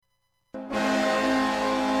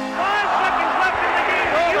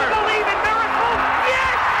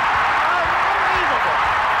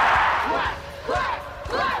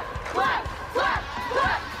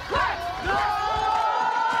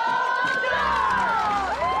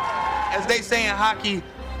As they say in hockey,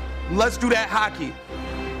 let's do that hockey.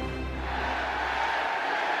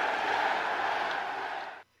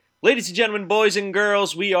 Ladies and gentlemen, boys and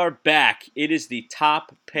girls, we are back. It is the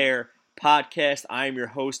Top Pair Podcast. I am your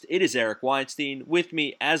host. It is Eric Weinstein. With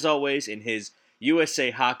me, as always, in his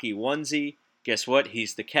USA Hockey onesie. Guess what?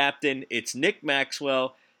 He's the captain. It's Nick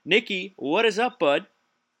Maxwell. Nicky, what is up, bud?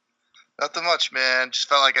 Nothing much, man. Just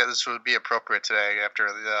felt like this would be appropriate today after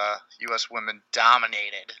the U.S. women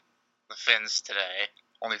dominated the Finns today.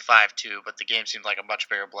 Only 5-2, but the game seemed like a much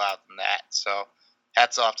bigger blowout than that. So,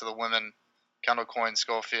 hats off to the women. Kendall Coyne,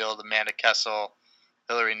 Schofield, Amanda Kessel,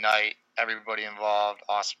 Hillary Knight, everybody involved.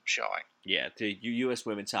 Awesome showing. Yeah, the U.S.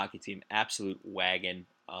 women's hockey team, absolute wagon.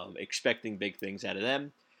 Expecting big things out of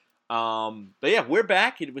them. But yeah, we're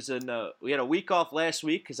back. It was we had a week off last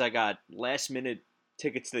week because I got last-minute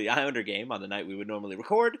tickets to the Islander game on the night we would normally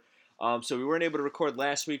record. So we weren't able to record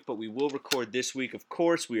last week, but we will record this week. Of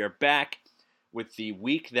course, we are back with the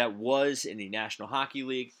week that was in the National Hockey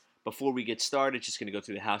League. Before we get started, just going to go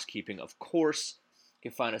through the housekeeping, of course.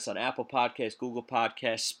 You can find us on Apple Podcasts, Google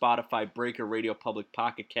Podcasts, Spotify, Breaker, Radio Public,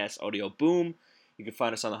 Pocket Casts, Audio Boom. You can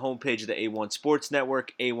find us on the homepage of the A1 Sports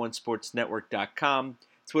Network, a1sportsnetwork.com,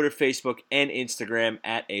 Twitter, Facebook, and Instagram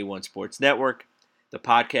at A1 Sports Network. The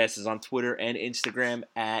podcast is on Twitter and Instagram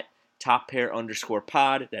at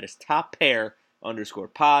TopPair_pod. That is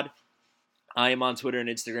TopPair_pod. I am on Twitter and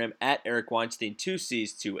Instagram at Eric Weinstein, 2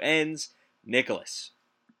 C's, 2 N's. Nicholas.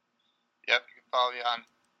 Yep, you can follow me on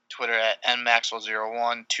Twitter at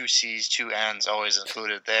nmaxwell01, 2 C's, 2 N's, always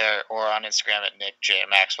included there, or on Instagram at Nick J.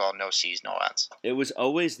 Maxwell, no C's, no N's. It was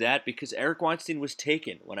always that because Eric Weinstein was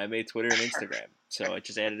taken when I made Twitter and Instagram. So I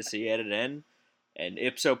just added a C, added an N, and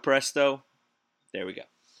ipso presto, there we go.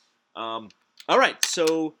 All right,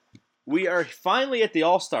 so we are finally at the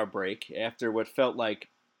All-Star break after what felt like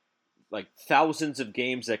thousands of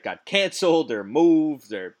games that got canceled or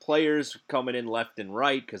moved, or players coming in left and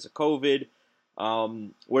right because of COVID.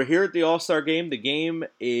 We're here at the All-Star game. The game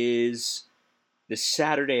is this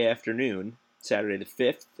Saturday afternoon, Saturday the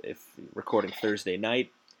 5th, if recording Thursday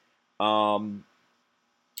night.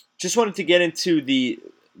 Just wanted to get into the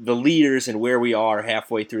leaders and where we are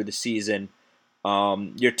halfway through the season.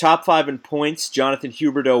 Your top 5 in points: Jonathan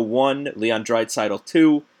Huberdeau 1, Leon Draisaitl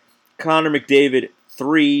 2, Connor McDavid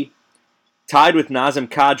 3, tied with Nazem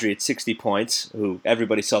Kadri at 60 points, who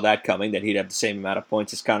everybody saw that coming, that he'd have the same amount of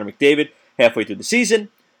points as Connor McDavid halfway through the season.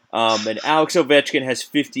 And Alex Ovechkin has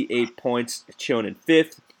 58 points, chilling in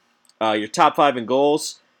 5th. Your top 5 in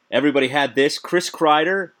goals: everybody had this. Chris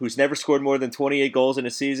Kreider, who's never scored more than 28 goals in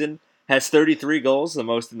a season, has 33 goals, the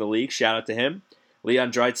most in the league. Shout out to him.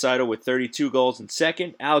 Leon Draisaitl with 32 goals in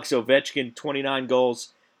 2nd. Alex Ovechkin, 29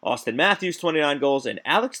 goals. Austin Matthews, 29 goals. And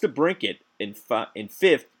Alex DeBrincat in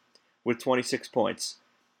 5th with 26 points.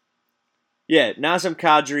 Yeah, Nazem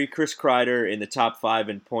Kadri, Chris Kreider in the top 5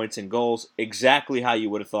 in points and goals. Exactly how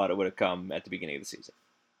you would have thought it would have come at the beginning of the season.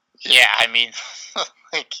 Yeah, I mean,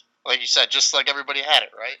 like you said, just like everybody had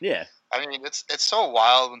it, right? Yeah. I mean, it's so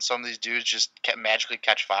wild when some of these dudes just magically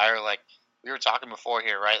catch fire. Like, we were talking before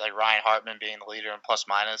here, right? Like Ryan Hartman being the leader in plus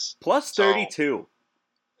minus. Plus 32. So,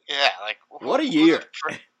 yeah, like... What a year.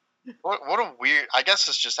 What a weird... I guess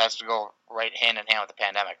this just has to go right hand in hand with the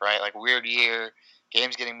pandemic, right? Like, weird year,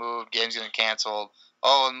 games getting moved, games getting canceled.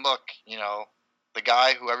 Oh, and look, the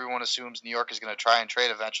guy who everyone assumes New York is going to try and trade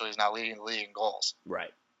eventually is now leading the league in goals.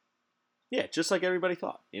 Right. Yeah, just like everybody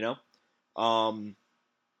thought, But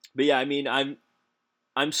yeah, I mean,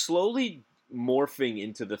 I'm slowly morphing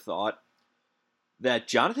into the thought that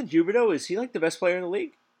Jonathan Huberdeau, is he like the best player in the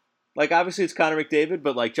league? Like, obviously it's Connor McDavid,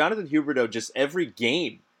 but like Jonathan Huberdeau, just every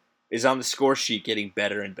game is on the score sheet getting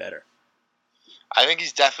better and better. I think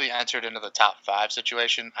he's definitely entered into the top 5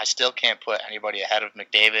 situation. I still can't put anybody ahead of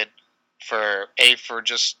McDavid for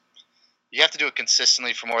just, you have to do it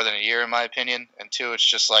consistently for more than a year, in my opinion. And 2, it's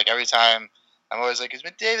just like every time I'm always like, is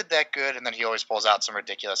McDavid that good? And then he always pulls out some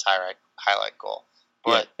ridiculous highlight goal.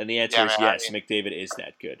 But, yeah, and the answer is yes, McDavid is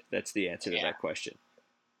that good. That's the answer to that question.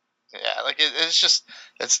 Yeah, like it's just,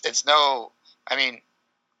 it's no, I mean,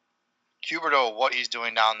 Huberdeau, what he's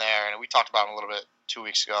doing down there, and we talked about him a little bit 2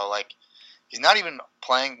 weeks ago, like, he's not even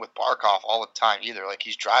playing with Barkov all the time either. Like,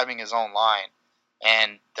 he's driving his own line.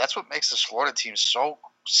 And that's what makes this Florida team so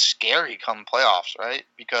scary come playoffs, right?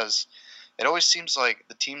 Because it always seems like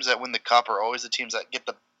the teams that win the cup are always the teams that get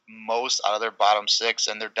the most out of their bottom 6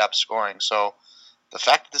 and their depth scoring. So the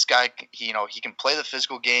fact that this guy, he can play the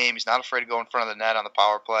physical game, he's not afraid to go in front of the net on the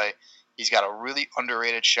power play. He's got a really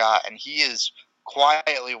underrated shot, and he is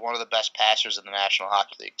quietly one of the best passers in the National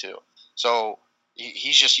Hockey League too. So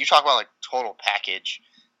he's just, you talk about like total package.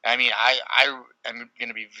 I mean, I am going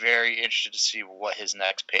to be very interested to see what his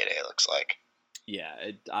next payday looks like. Yeah,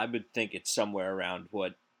 I would think it's somewhere around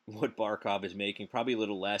what Barkov is making, probably a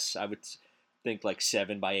little less. I would think like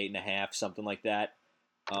 7 by 8.5, something like that,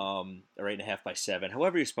 or 8.5 by 7.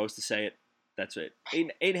 However you're supposed to say it, that's it.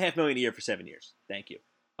 8.5 million a year for 7 years. Thank you.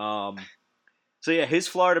 So yeah, his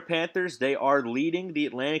Florida Panthers, they are leading the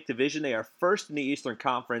Atlantic Division. They are first in the Eastern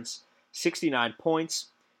Conference, 69 points.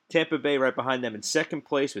 Tampa Bay right behind them in second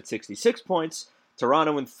place with 66 points.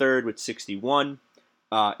 Toronto in third with 61.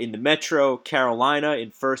 In the Metro, Carolina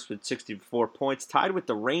in first with 64 points, tied with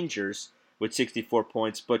the Rangers with 64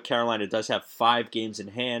 points, but Carolina does have 5 games in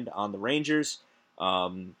hand on the Rangers.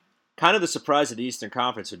 Kind of the surprise of the Eastern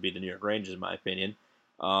Conference would be the New York Rangers, in my opinion.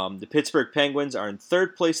 The Pittsburgh Penguins are in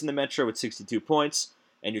third place in the Metro with 62 points,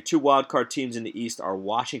 and your 2 wildcard teams in the East are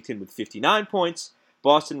Washington with 59 points,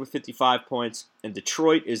 Boston with 55 points, and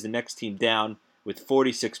Detroit is the next team down with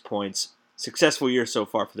 46 points. Successful year so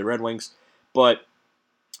far for the Red Wings, but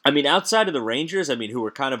I mean, outside of the Rangers, I mean, who were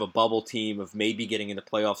kind of a bubble team of maybe getting in the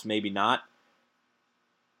playoffs, maybe not,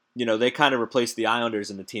 you know, they kind of replaced the Islanders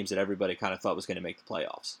and the teams that everybody kind of thought was going to make the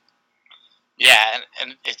playoffs. Yeah,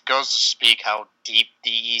 and it goes to speak how deep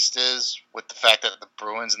the East is with the fact that the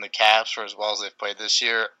Bruins and the Caps, for as well as they've played this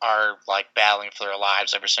year, are like battling for their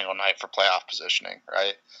lives every single night for playoff positioning,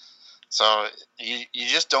 right? So you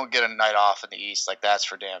just don't get a night off in the East, like that's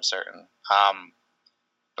for damn certain.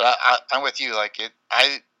 But I'm with you. Like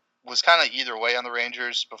I was kind of either way on the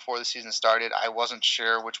Rangers before the season started. I wasn't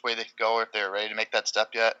sure which way they could go, if they were ready to make that step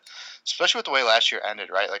yet, especially with the way last year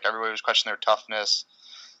ended, right? Like everybody was questioning their toughness.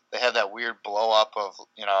 They had that weird blow up of,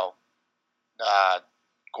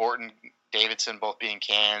 Gordon, Davidson both being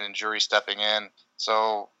canned and Jury stepping in.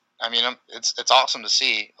 So, I mean, it's awesome to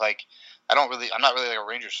see. Like, I'm not really like a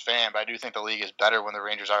Rangers fan, but I do think the league is better when the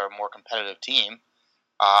Rangers are a more competitive team.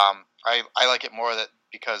 I like it more that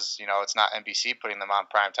because, it's not NBC putting them on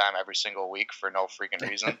primetime every single week for no freaking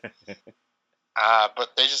reason. But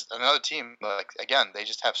another team, like, again, they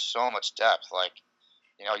just have so much depth. Like,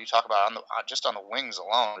 you talk about just on the wings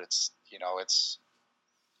alone, it's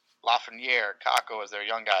Lafreniere, Kako as their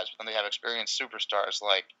young guys, but then they have experienced superstars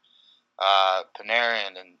like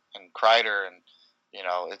Panarin and Kreider, and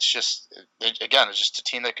it's just a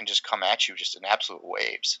team that can just come at you just in absolute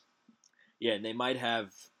waves. Yeah, and they might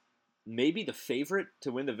have maybe the favorite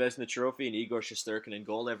to win the Vezina Trophy and Igor Shesterkin in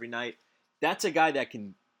goal every night. That's a guy that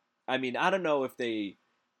can. I mean, I don't know if they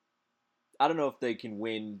can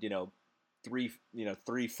win,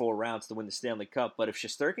 3-4 rounds to win the Stanley Cup. But if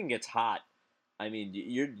Shesterkin gets hot, I mean,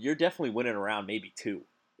 you're definitely winning around maybe 2,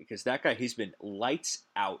 because that guy, he's been lights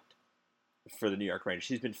out for the New York Rangers.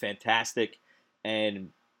 He's been fantastic, and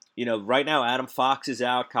right now Adam Fox is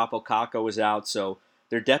out, Kaapo Kakko is out, so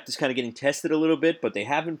their depth is kind of getting tested a little bit, but they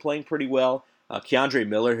have been playing pretty well. Keandre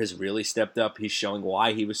Miller has really stepped up. He's showing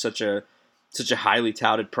why he was such a highly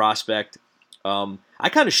touted prospect. I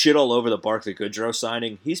kind of shit all over the Barclay Goodrow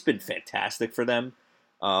signing. He's been fantastic for them.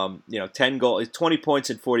 10 goals, 20 points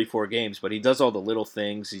in 44 games, but he does all the little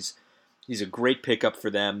things. He's a great pickup for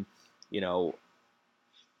them.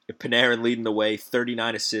 Panarin leading the way,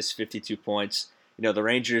 39 assists, 52 points. The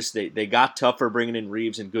Rangers, they got tougher bringing in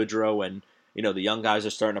Reeves and Goodrow, and the young guys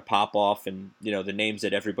are starting to pop off, and the names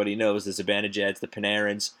that everybody knows, the Zibanejads, the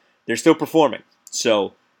Panarins, they're still performing.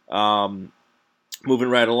 So, moving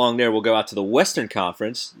right along there, we'll go out to the Western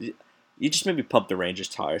Conference. You just made me pump the Rangers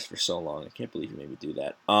tires for so long. I can't believe you made me do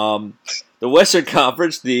that. The Western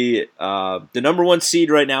Conference, the number 1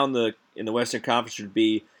 seed right now in the Western Conference would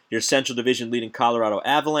be your Central Division leading Colorado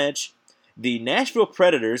Avalanche. The Nashville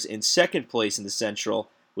Predators in second place in the Central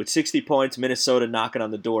with 60 points. Minnesota knocking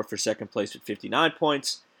on the door for second place with 59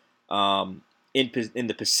 points. In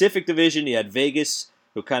the Pacific Division, you had Vegas,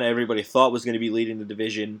 who kind of everybody thought was going to be leading the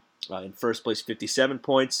division, in first place, 57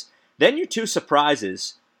 points. Then your 2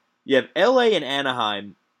 surprises, you have LA and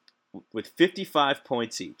Anaheim with 55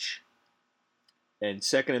 points each. And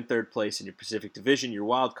second and third place in your Pacific Division, your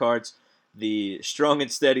wild cards, the strong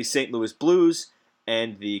and steady St. Louis Blues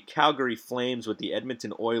and the Calgary Flames with the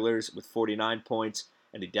Edmonton Oilers with 49 points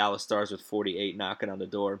and the Dallas Stars with 48 knocking on the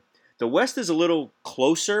door. The West is a little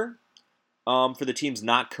closer for the teams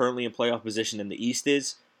not currently in playoff position than the East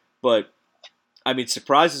is, but I mean,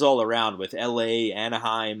 surprises all around with LA,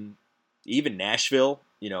 Anaheim, even Nashville,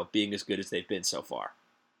 being as good as they've been so far.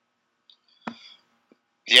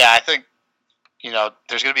 Yeah, I think,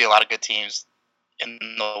 there's going to be a lot of good teams in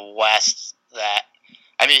the West that,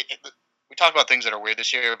 I mean, we talk about things that are weird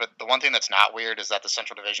this year, but the one thing that's not weird is that the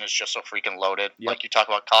Central Division is just so freaking loaded. Yep. Like you talk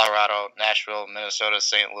about Colorado, Nashville, Minnesota,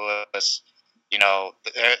 St. Louis,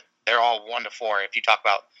 they're all 1-4. If you talk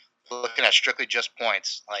about looking at strictly just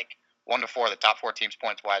points, like 1-4, the top 4 teams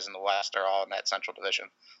points wise in the West are all in that Central Division.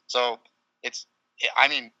 So I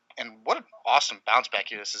mean, and what an awesome bounce back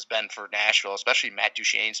here this has been for Nashville, especially Matt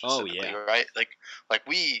Duchene specifically, right? Like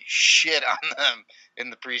we shit on them in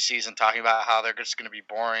the preseason, talking about how they're just going to be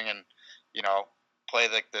boring and play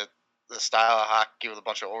like the style of hockey with a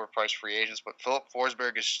bunch of overpriced free agents. But Philip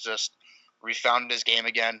Forsberg has just refounded his game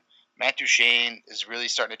again. Matt Duchene is really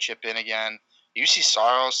starting to chip in again. UC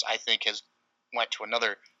Saros, I think, has went to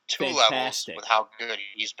another two levels with how good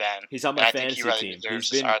he's been. He's on my fantasy team. He's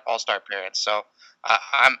been all-star appearance. So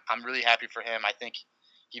I'm really happy for him. I think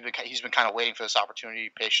he's been kind of waiting for this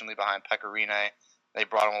opportunity patiently behind Pekka Rinne. They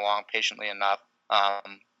brought him along patiently enough.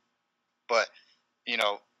 But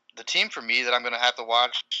the team for me that I'm going to have to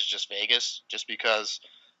watch is just Vegas, just because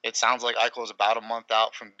it sounds like Eichel is about a month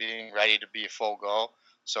out from being ready to be a full go.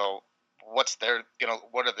 So what are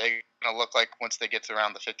they gonna look like once they get to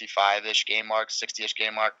around the 55-ish game mark, 60-ish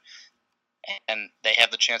game mark, and they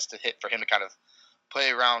have the chance for him to kind of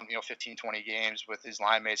play around 15, 20 games with his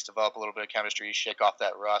line mates, develop a little bit of chemistry, shake off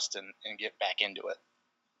that rust, and get back into it.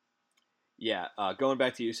 Yeah, going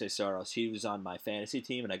back to Juuse Saros, he was on my fantasy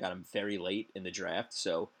team, and I got him very late in the draft,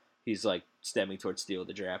 so he's like stemming towards steal of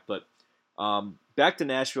the draft. But back to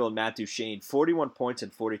Nashville and Matt Duchene, 41 points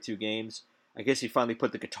in 42 games. I guess he finally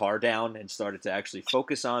put the guitar down and started to actually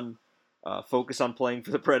focus on playing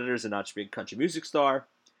for the Predators and not just being a country music star.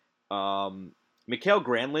 Mikael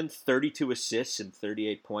Granlund, 32 assists and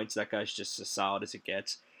 38 points. That guy's just as solid as it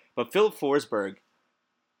gets. But Philip Forsberg,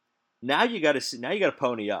 now you got to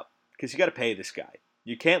pony up because you got to pay this guy.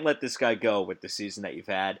 You can't let this guy go with the season that you've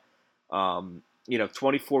had.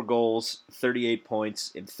 24 goals, 38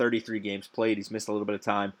 points in 33 games played. He's missed a little bit of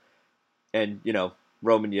time, and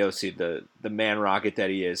Roman Josi, the man rocket that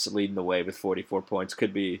he is, leading the way with 44 points,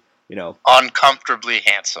 could be, uncomfortably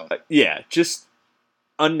handsome. Yeah, just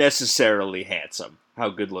unnecessarily handsome. How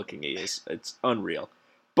good looking he is. It's unreal.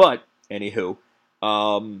 But, anywho,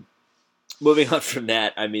 moving on from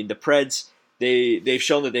that, I mean, the Preds, they've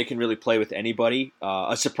shown that they can really play with anybody.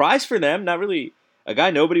 A surprise for them, not really a guy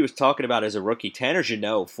nobody was talking about as a rookie. Tanner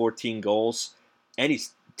Jeannot, 14 goals, and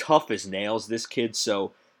he's tough as nails, this kid,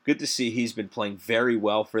 so good to see he's been playing very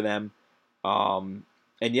well for them. And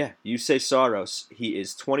yeah, Juuse Saros, he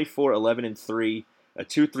is 24, 11, and 3, a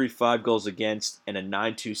 2.35 goals against, and a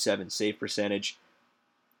 9.27 save percentage.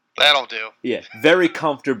 That'll do. Yeah, very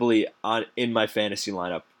comfortably in my fantasy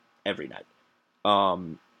lineup every night.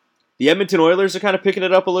 The Edmonton Oilers are kind of picking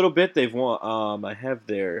it up a little bit. They've won. I have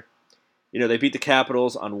their, they beat the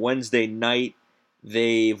Capitals on Wednesday night.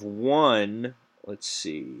 They've won. Let's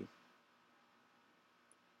see.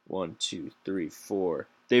 1, 2, 3, 4.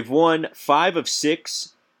 They've won 5 of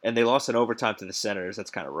 6, and they lost in overtime to the Senators.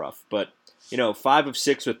 That's kind of rough. But, 5 of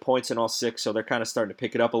 6 with points in all 6, so they're kind of starting to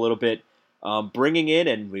pick it up a little bit. Bringing in,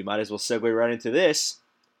 and we might as well segue right into this,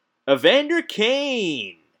 Evander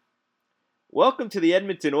Kane. Welcome to the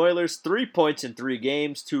Edmonton Oilers. 3 points in 3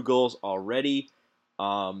 games, 2 goals already.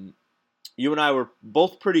 You and I were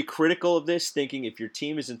both pretty critical of this, thinking if your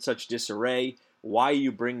team is in such disarray, why are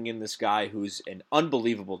you bringing in this guy who's an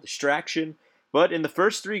unbelievable distraction? But in the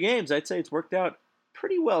first 3 games, I'd say it's worked out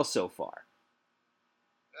pretty well so far.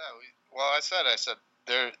 Yeah, well, I said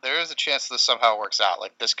there is a chance this somehow works out.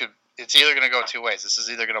 Like it's either going to go 2 ways. This is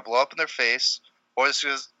either going to blow up in their face, or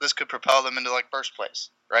this could propel them into like first place,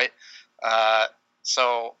 right?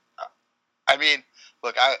 So, I mean,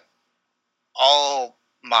 look, all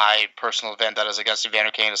my personal vendettas against Evander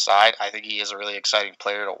Kane aside, I think he is a really exciting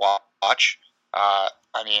player to watch. I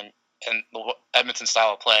mean, and the Edmonton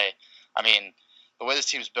style of play, I mean, the way this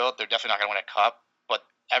team's built, they're definitely not going to win a cup, but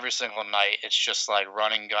every single night, it's just like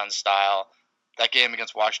running gun style. That game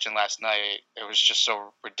against Washington last night, it was just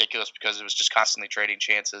so ridiculous because it was just constantly trading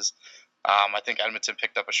chances. I think Edmonton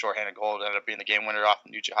picked up a shorthanded goal that ended up being the game winner off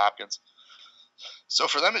Nugent Hopkins. So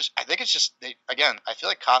for them, I think it's just, I feel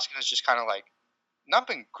like Koskinen is just kind of like, not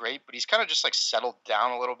been great, but he's kind of just like settled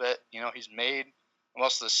down a little bit. He's made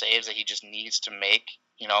most of the saves that he just needs to make.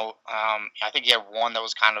 I think he had one that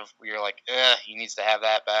was kind of where you're like, he needs to have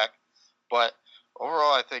that back. But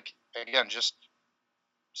overall, I think, again, just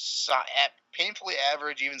painfully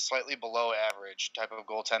average, even slightly below average type of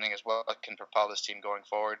goaltending is what can propel this team going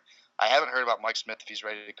forward. I haven't heard about Mike Smith if he's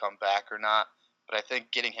ready to come back or not, but I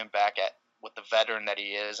think getting him back with the veteran that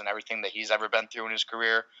he is and everything that he's ever been through in his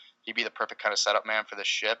career, he'd be the perfect kind of setup man for this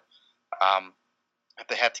ship. If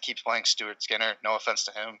they have to keep playing Stuart Skinner, no offense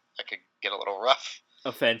to him, that could get a little rough.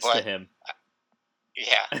 Offense to him.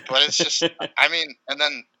 Yeah, but it's just, I mean, and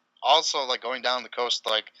then also like going down the coast,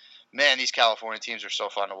 like, man, these California teams are so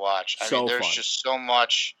fun to watch. I mean, there's just so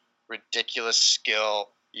much ridiculous skill,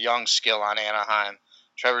 young skill on Anaheim.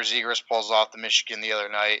 Trevor Zegras pulls off the Michigan the other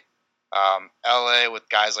night. LA with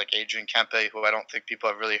guys like Adrian Kempe, who I don't think people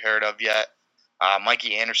have really heard of yet.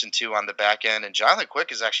 Mikey Anderson, too, on the back end. And Jonathan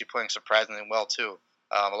Quick is actually playing surprisingly well, too.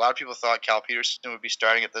 A lot of people thought Cal Peterson would be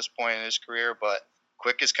starting at this point in his career, but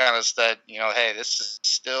Quick has kind of said, hey, this is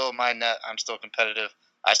still my net. I'm still competitive.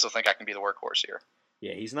 I still think I can be the workhorse here.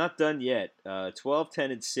 Yeah, he's not done yet. 12,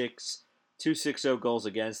 10, and 6, 2.60 goals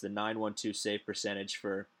against, the 9.12 save percentage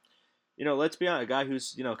for, let's be honest, a guy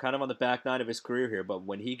who's, kind of on the back nine of his career here. But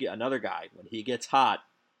when he gets hot,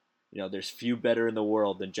 there's few better in the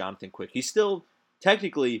world than Jonathan Quick. He's still,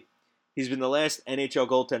 technically, he's been the last NHL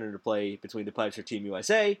goaltender to play between the pipes for Team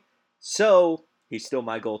USA. So he's still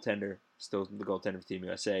my goaltender, still the goaltender for Team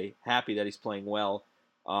USA. Happy that he's playing well.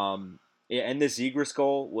 And the Zegras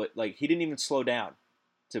goal, he didn't even slow down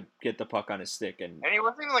to get the puck on his stick. And he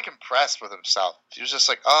wasn't even, impressed with himself. He was just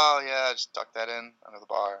like, oh, yeah, just duck that in under the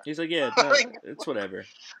bar. He's like, yeah, no, it's whatever.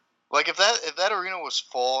 If that arena was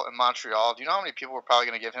full in Montreal, do you know how many people were probably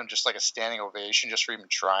going to give him just, a standing ovation just for even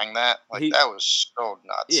trying that? That was so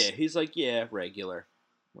nuts. Yeah, he's like, yeah, regular,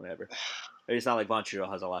 whatever. It's not like Montreal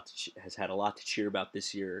has had a lot to cheer about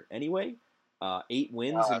this year anyway. 8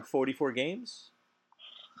 wins in 44 games.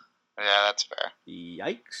 Yeah, that's fair.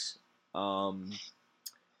 Yikes.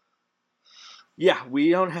 Yeah, we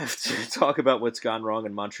don't have to talk about what's gone wrong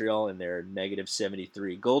in Montreal and their negative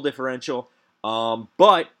 73 goal differential.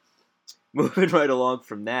 But moving right along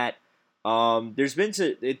from that, there's been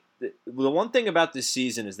the one thing about this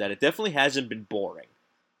season is that it definitely hasn't been boring.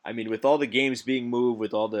 I mean, with all the games being moved,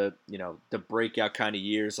 with all the the breakout kind of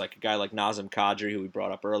years, like a guy like Nazem Kadri, who we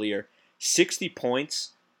brought up earlier, 60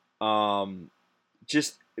 points,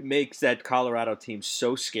 just makes that Colorado team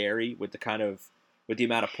so scary with the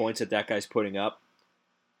amount of points that guy's putting up.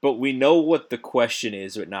 But we know what the question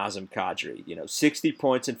is with Nazem Kadri. 60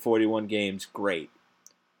 points in 41 games, great.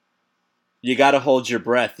 You got to hold your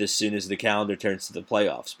breath as soon as the calendar turns to the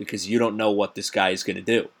playoffs because you don't know what this guy is going to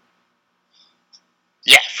do.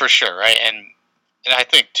 Yeah, for sure, right? And I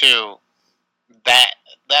think, too, that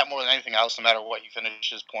more than anything else, no matter what he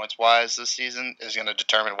finishes points-wise this season, is going to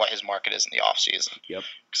determine what his market is in the offseason. Yep.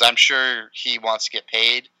 Because I'm sure he wants to get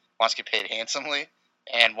paid handsomely,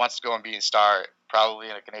 and wants to go and be a star, probably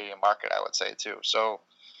in a Canadian market, I would say, too. So,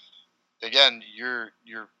 again, you're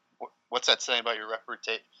what's that saying about your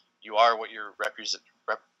reputation? You are what your reputation.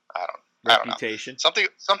 I don't know.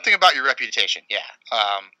 Something about your reputation, yeah,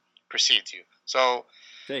 precedes you. So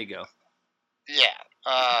there you go. Yeah.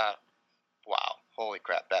 Wow. Holy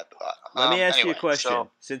crap! Bad thought. Let me ask you a question.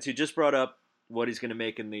 Since you just brought up what he's going to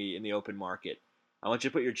make in the open market, I want you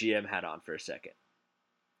to put your GM hat on for a second.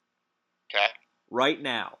 Okay. Right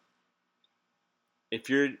now, if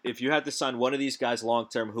you had to sign one of these guys long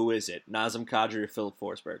term, who is it? Nazem Kadri or Philip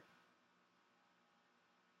Forsberg?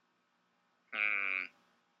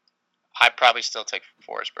 I'd probably still take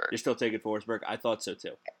Forsberg. You're still taking Forsberg? I thought so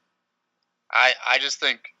too. I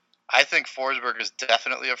think Forsberg is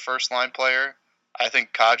definitely a first line player. I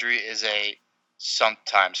think Kadri is a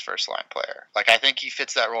sometimes first line player. I think he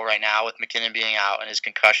fits that role right now with McKinnon being out and his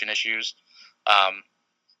concussion issues.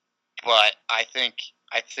 But I think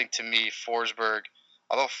to me Forsberg,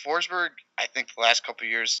 although Forsberg, I think the last couple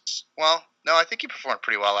of years, I think he performed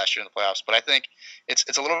pretty well last year in the playoffs. But I think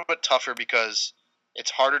it's a little bit tougher because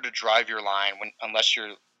it's harder to drive your line unless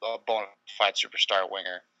you're a bona fide superstar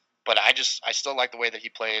winger. But I still like the way that he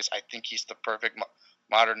plays. I think he's the perfect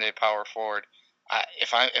modern day power forward.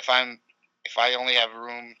 If I only have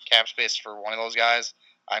room cap space for one of those guys,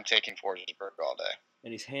 I'm taking Forsberg all day.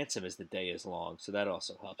 And he's handsome as the day is long, so that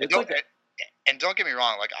also helps. And don't get me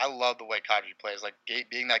wrong, I love the way Kadri plays,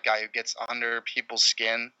 being that guy who gets under people's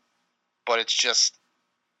skin, but it's just,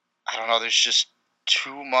 I don't know, there's just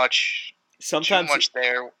too much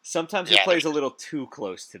there. Sometimes he plays a little too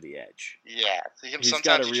close to the edge. Yeah,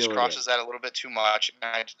 sometimes he just crosses that a little bit too much.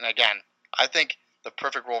 And again, I think the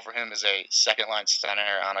perfect role for him is a second-line center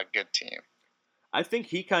on a good team. I think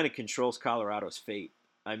he kind of controls Colorado's fate.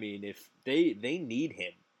 I mean, if they need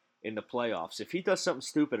him in the playoffs, if he does something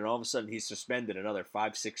stupid and all of a sudden he's suspended another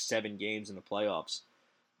 5, 6, 7 games in the playoffs,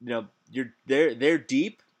 they're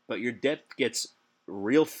deep, but your depth gets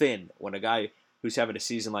real thin when a guy who's having a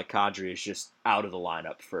season like Kadri is just out of the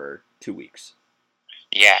lineup for 2 weeks.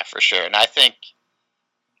 Yeah, for sure. And I think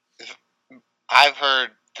I've heard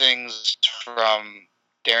things from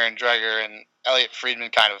Darren Dreger and Elliot Friedman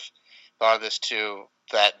kind of thought of this too,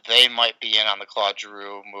 that they might be in on the Claude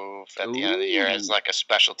Giroux move at the end of the year as a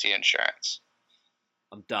specialty insurance.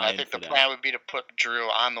 I'm dying. I think the plan would be to put Giroux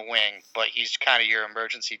on the wing, but he's kind of your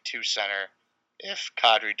emergency 2 center if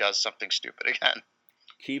Kadri does something stupid again.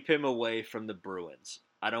 Keep him away from the Bruins.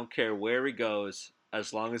 I don't care where he goes,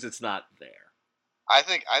 as long as it's not there. I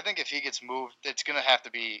think if he gets moved, it's going to have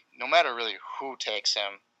to be, no matter really who takes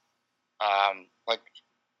him,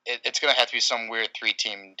 it's going to have to be some weird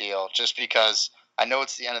 3-team deal, just because I know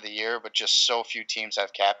it's the end of the year, but just so few teams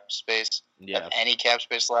have cap space, have any cap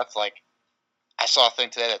space left. Like, I saw a thing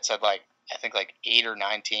today that said, I think 8 or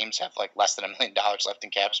 9 teams have less than $1 million left in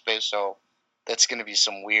cap space, so that's going to be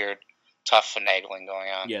some weird, tough finagling going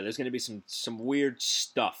on. Yeah, there's going to be some weird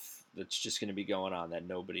stuff that's just going to be going on that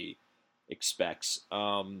nobody expects.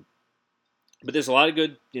 But there's a lot of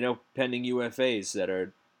good, pending UFAs that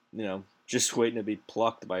are, just waiting to be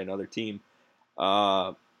plucked by another team.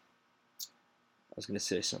 I was going to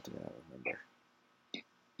say something I don't remember.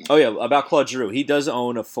 Oh, yeah, about Claude Giroux. He does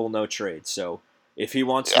own a full no trade, so if he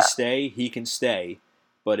wants to stay, he can stay.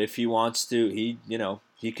 But if he wants to,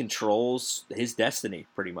 he controls his destiny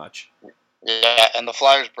pretty much. Yeah, and the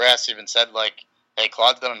Flyers brass even said, hey,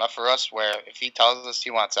 Claude's done enough for us where if he tells us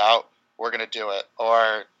he wants out, we're going to do it.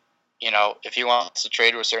 Or, if he wants to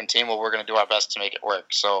trade to a certain team, well, we're going to do our best to make it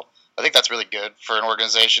work. So I think that's really good for an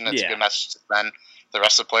organization. It's a good message to send the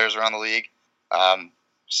rest of the players around the league.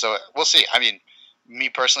 So we'll see. I mean, me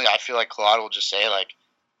personally, I feel like Claude will just say,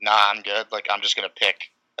 nah, I'm good. I'm just going to pick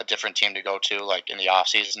a different team to go to, in the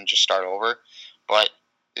offseason and just start over. But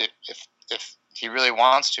if he really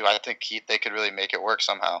wants to, I think they could really make it work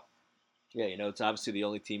somehow. Yeah, it's obviously the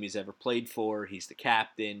only team he's ever played for. He's the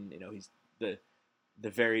captain. He's the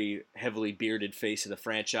very heavily bearded face of the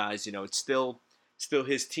franchise. It's still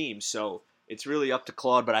his team. So it's really up to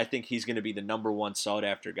Claude, but I think he's going to be the number one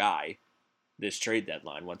sought-after guy this trade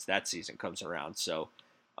deadline once that season comes around. So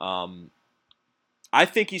I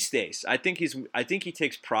think he stays. I think he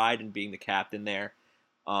takes pride in being the captain there.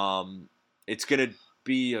 It's going to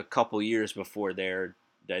be a couple years before they're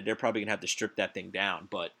probably going to have to strip that thing down,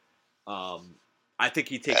 but I think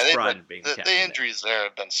he takes pride in being the captain. The injuries there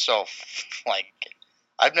have been so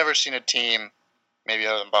I've never seen a team, maybe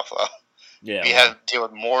other than Buffalo, have to deal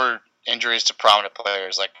with more injuries to prominent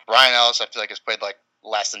players. Ryan Ellis, I feel has played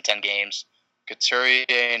less than 10 games. Couturier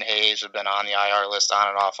and Hayes have been on the IR list on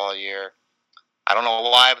and off all year. I don't know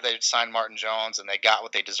why, but they signed Martin Jones, and they got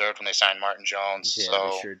what they deserved when they signed Martin Jones. Yeah, so,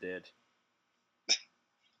 they sure did.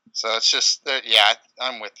 So it's just,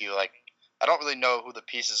 I'm with you. I don't really know who the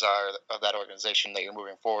pieces are of that organization that you're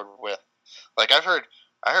moving forward with.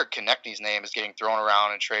 I heard Konechny's name is getting thrown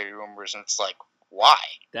around in trade rumors, and it's why?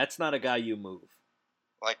 That's not a guy you move.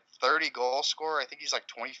 30 goal scorer. I think he's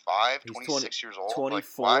 25, 26 years old.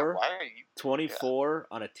 24. Why are you? 24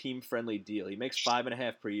 on a team-friendly deal. He makes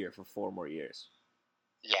 $5.5 per year for 4 more years.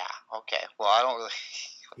 Yeah. Okay. Well, I don't really.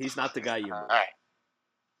 He's not the guy you move. All right.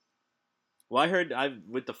 Well, I heard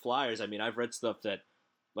with the Flyers. I mean, I've read stuff that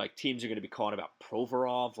teams are going to be calling about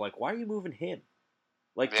Provorov. Why are you moving him?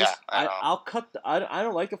 I'll cut. I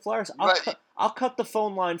don't like the Flyers. I'll cut the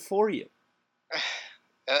phone line for you.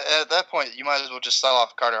 At that point, you might as well just sell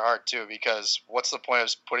off Carter Hart too, because what's the point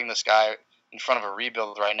of putting this guy in front of a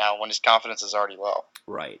rebuild right now when his confidence is already low?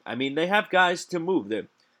 Right. I mean, they have guys to move.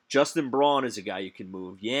 Justin Braun is a guy you can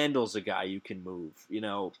move. Yandel's a guy you can move.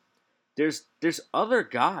 There's other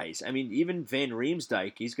guys. I mean, even Van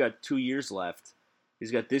Riemsdyk, he's got 2 years left.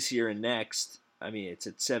 He's got this year and next. I mean, it's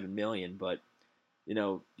at $7 million, but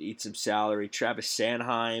eat some salary. Travis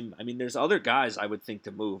Sanheim. I mean, there's other guys I would think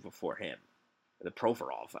to move before him. The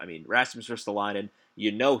Provorov. I mean, Rasmus Ristolainen,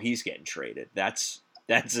 he's getting traded. That's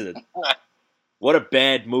what a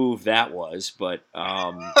bad move that was. But I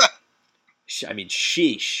mean,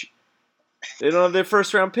 sheesh. They don't have their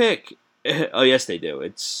first round pick. Oh yes, they do.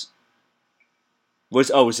 It was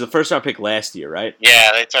the first round pick last year, right?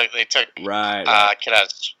 Yeah, they took right. Kid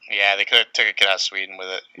out. Yeah, they could have took a kid out of Sweden with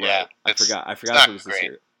it. Right. Yeah, I forgot it was this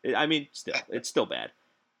year. I mean, it's still bad.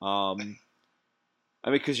 I mean,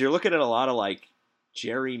 because you're looking at a lot of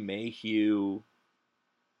Jerry Mayhew,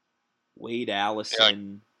 Wade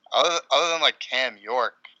Allison. Yeah, other than Cam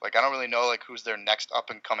York, I don't really know who's their next up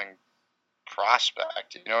and coming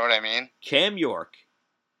prospect. You know what I mean? Cam York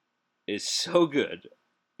is so good.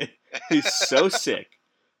 He's so sick.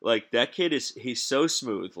 That kid he's so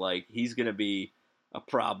smooth. He's gonna be a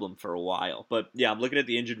problem for a while. But yeah, I'm looking at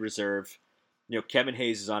the injured reserve. Kevin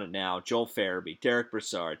Hayes is on it now. Joel Farabee, Derek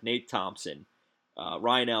Brassard, Nate Thompson.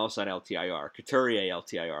 Ryan Ellis on LTIR, Couturier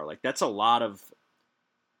LTIR. That's a lot of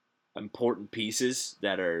important pieces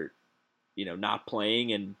that are, not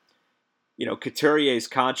playing. And, Couturier's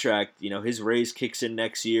contract, his raise kicks in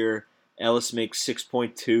next year. Ellis makes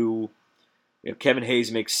 6.2. Kevin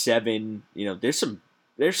Hayes makes 7.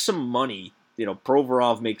 There's some money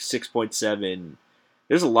Provorov makes 6.7.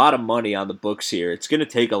 There's a lot of money on the books here. It's going to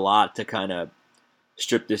take a lot to kind of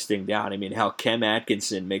strip this thing down. I mean, how Kem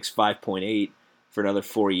Atkinson makes 5.8 for another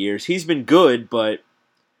 4 years. He's been good, but,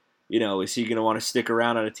 is he going to want to stick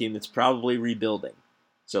around on a team that's probably rebuilding?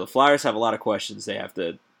 So the Flyers have a lot of questions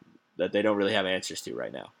that they don't really have answers to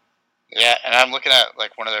right now. Yeah, and I'm looking at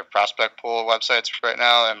like one of their prospect pool websites right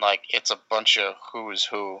now, and like it's a bunch of who's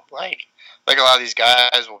who. Like a lot of these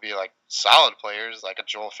guys will be like solid players, like a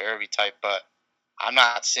Joel Farabee type, but I'm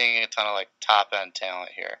not seeing a ton of like top end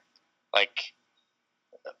talent here. Like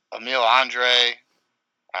Emil Andre,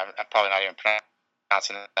 I'm probably not even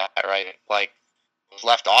pronouncing that right. Like was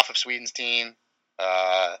left off of Sweden's team.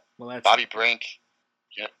 Bobby Brink,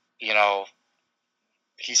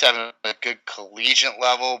 he's having a good collegiate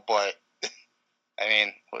level, but I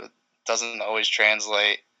mean, it doesn't always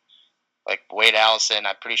translate. Like Wade Allison,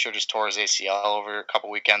 I'm pretty sure just tore his ACL over a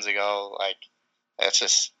couple weekends ago. Like, it's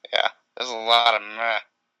just, there's a lot of meh.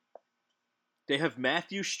 They have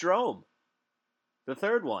Matthew Strome, the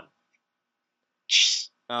third one.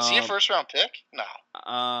 Is he a first-round pick? No.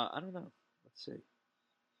 I don't know. Let's see.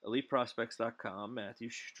 EliteProspects.com, Matthew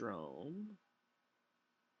Strome.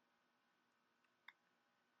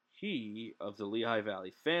 He of the Lehigh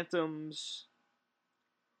Valley Phantoms.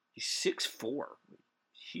 He's 6'4",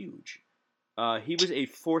 huge. He was a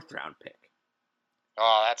 4th-round pick.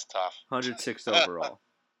 Oh, that's tough. 106th overall.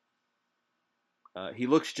 He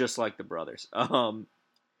looks just like the brothers. But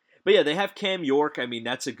yeah, they have Cam York. I mean,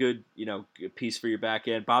 that's a good, piece for your back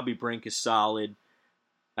end. Bobby Brink is solid.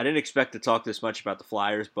 I didn't expect to talk this much about the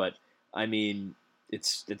Flyers, but I mean,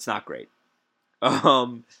 it's not great.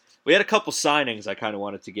 We had a couple signings I kind of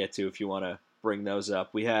wanted to get to. If you want to bring those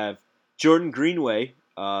up, we have Jordan Greenway,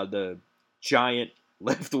 the giant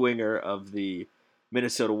left winger of the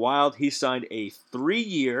Minnesota Wild. He signed a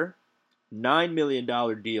 3-year, $9 million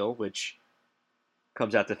deal, which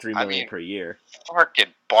comes out to $3 million per year.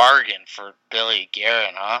 Fucking bargain for Billy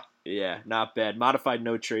Guerin, huh? Yeah, not bad. Modified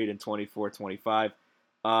no trade in 24-25.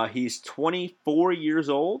 He's 24 years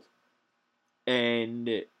old,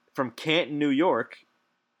 and from Canton, New York,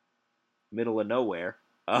 middle of nowhere.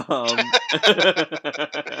 I thought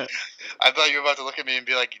you were about to look at me and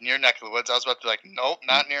be like, in your neck of the woods. I was about to be like, nope,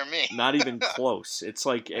 not near me. Not even close. It's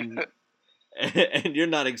like, and you're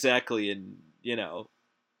not exactly in, the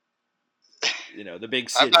big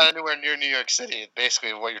city. I'm not anywhere near New York City,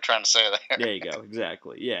 basically what you're trying to say there. There you go,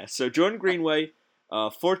 exactly. Yeah, so Jordan Greenway,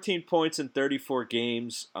 14 points in 34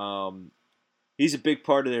 games. He's a big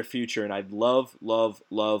part of their future, and I'd love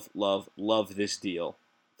this deal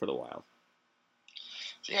for the Wild.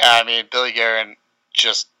 Yeah, I mean, Billy Guerin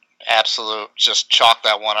just chalk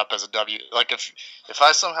that one up as a W. Like if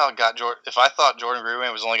I somehow if I thought Jordan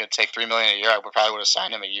Greenway was only going to take $3 million a year, I probably would have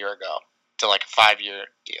signed him a year ago to like a 5-year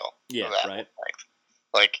deal. Yeah, right.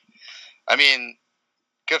 Like, I mean,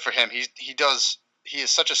 good for him. He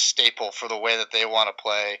is such a staple for the way that they want to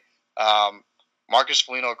play. Marcus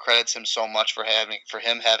Foligno credits him so much for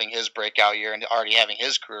him having his breakout year and already having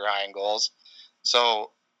his career-high goals.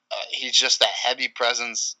 So he's just that heavy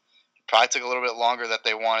presence. Probably took a little bit longer than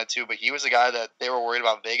they wanted to, but he was a guy that they were worried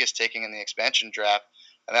about Vegas taking in the expansion draft,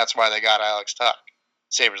 and that's why they got Alex Tuch,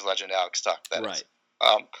 Sabres legend Alex Tuch. That right. Is.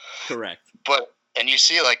 Correct. And you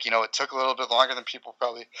see, like, it took a little bit longer than people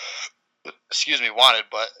probably, wanted,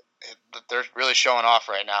 but they're really showing off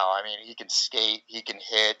right now. I mean, he can skate, he can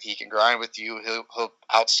hit, he can grind with you, he'll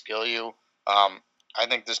outskill you. I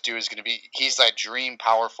think this dude is going to be, he's that dream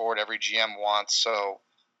power forward every GM wants. So,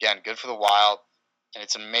 again, good for the Wild. And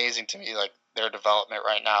it's amazing to me, like, their development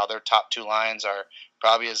right now. Their top 2 lines are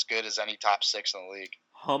probably as good as any top 6 in the league.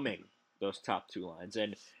 Humming, those top 2 lines.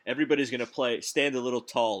 And everybody's going to stand a little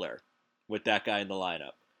taller with that guy in the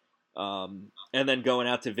lineup. And then going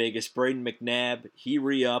out to Vegas, Braden McNabb, he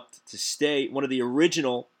re-upped to stay. One of the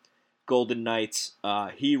original Golden Knights,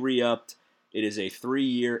 he re-upped. It is a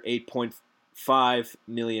 3-year, $8.5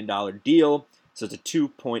 million deal. So it's a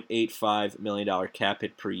 $2.85 million cap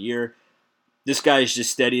hit per year. This guy is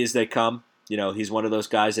just steady as they come. He's one of those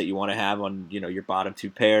guys that you want to have on, your bottom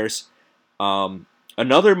 2 pairs.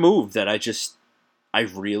 Another move that I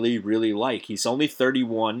really, really like. He's only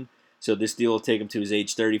 31, so this deal will take him to his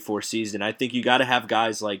age 34 season. I think you got to have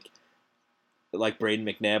guys like Braden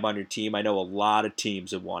McNabb on your team. I know a lot of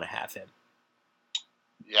teams would want to have him.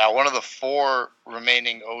 Yeah, one of the 4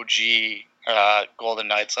 remaining OG Golden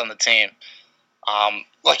Knights on the team.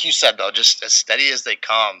 Like you said, though, just as steady as they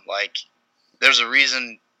come. Like, there's a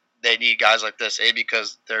reason they need guys like this.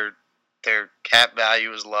 Because their cap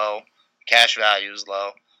value is low, cash value is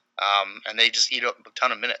low, and they just eat up a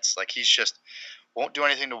ton of minutes. Like, he's just Won't do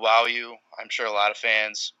anything to wow you. I'm sure a lot of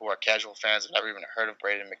fans who are casual fans have never even heard of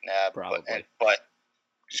Braden McNabb. Probably. But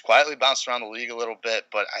he's quietly bounced around the league a little bit,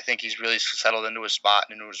 but I think he's really settled into his spot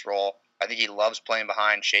and into his role. I think he loves playing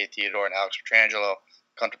behind Shea Theodore and Alex Petrangelo,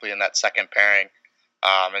 comfortably in that second pairing.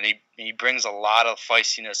 And he brings a lot of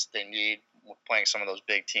feistiness they need playing some of those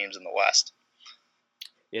big teams in the West.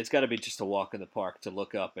 Yeah, it's got to be just a walk in the park to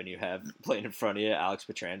look up and you have playing in front of you Alex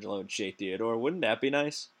Petrangelo and Shea Theodore. Wouldn't that be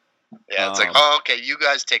nice? Yeah, it's like, oh, okay, you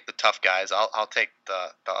guys take the tough guys. I'll take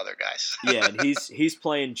the other guys. Yeah, and he's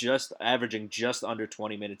playing averaging just under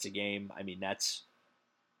 20 minutes a game. I mean, that's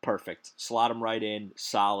perfect. Slot him right in,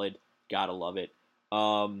 solid. Gotta love it.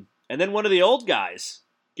 And then one of the old guys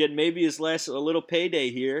getting maybe his last a little payday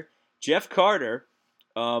here, Jeff Carter,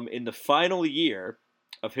 in the final year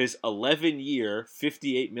of his 11-year,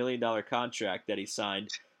 $58 million contract that he signed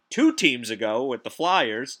 2 teams ago with the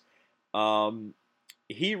Flyers.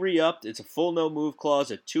 He re-upped. It's a full no-move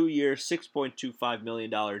clause, a 2-year, $6.25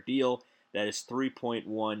 million deal. That is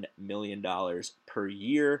 $3.1 million per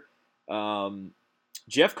year.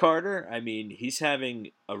 Jeff Carter, I mean, he's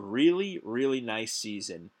having a really, really nice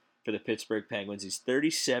season for the Pittsburgh Penguins. He's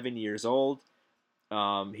 37 years old.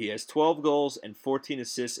 He has 12 goals and 14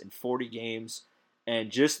 assists in 40 games.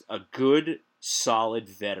 And just a good, solid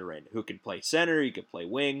veteran who can play center, he can play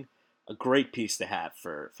wing. A great piece to have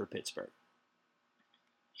for Pittsburgh.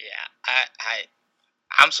 Yeah,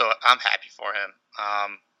 I'm happy for him.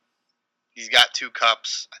 He's got 2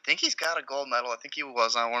 cups. I think he's got a gold medal. I think he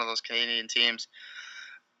was on one of those Canadian teams.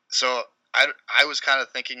 So I was kind of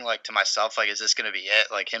thinking like to myself, like, is this going to be it?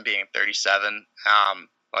 Like him being 37,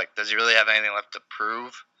 like does he really have anything left to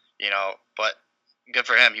prove? But good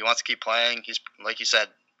for him. He wants to keep playing. He's, like you said,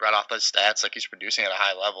 right off those stats, like he's producing at a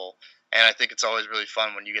high level. And I think it's always really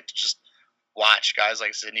fun when you get to just watch guys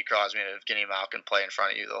like Sidney Crosby and Evgeny Malkin play in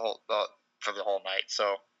front of you for the whole night.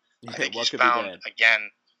 So I think he's found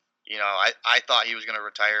again. I thought he was going to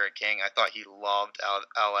retire at King. I thought he loved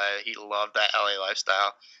LA. He loved that LA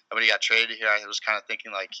lifestyle. And when he got traded here, I was kind of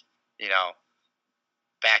thinking like,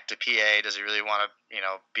 back to PA. Does he really want to,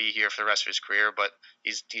 be here for the rest of his career? But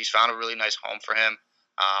he's found a really nice home for him.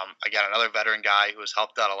 I got another veteran guy who has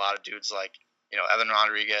helped out a lot of dudes like, Evan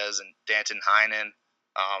Rodriguez and Danton Heinen.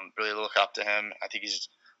 Really look up to him. I think he's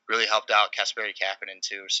really helped out Kasperi Kapanen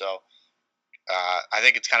too. So I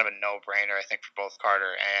think it's kind of a no-brainer, I think, for both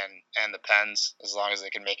Carter and the Pens, as long as they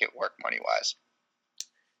can make it work money-wise.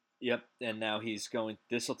 Yep, and now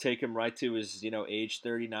this will take him right to his, age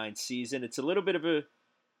 39 season. It's a little bit of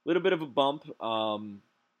a bump,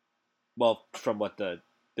 well, from what the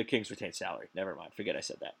Kings retained salary. Never mind, forget I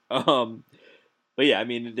said that. But yeah, I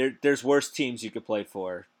mean, there's worse teams you could play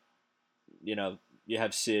for. You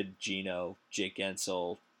have Sid, Gino, Jake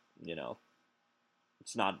Gensel,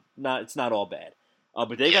 It's not all bad.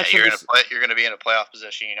 But they got you're going to be in a playoff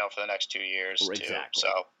position, for the next 2 years exactly. Too.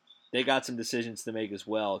 So they got some decisions to make as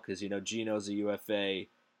well because Gino's a UFA,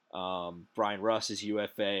 Brian Russ is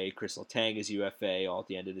UFA, Chris Letang is UFA all at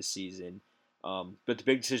the end of the season. But the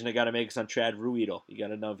big decision they got to make is on Chad Ruhwedel. You got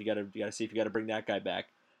to know if you got to see if you got to bring that guy back.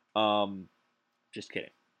 Just kidding.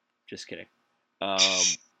 All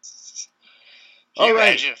right.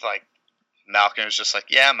 Imagine if like Malkin was just like,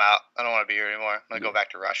 yeah, I'm out. I don't want to be here anymore. I'm going to go back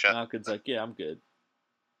to Russia. Malkin's like, yeah, I'm good.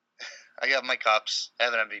 I got my cups. I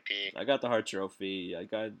have an MVP. I got the Hart Trophy. I'm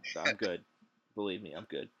good. Believe me, I'm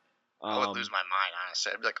good. I would lose my mind,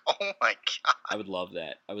 honestly. I'd be like, oh my God. I would love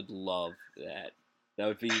that. That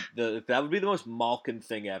would be the most Malkin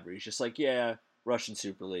thing ever. He's just like, yeah, Russian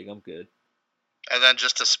Super League. I'm good. And then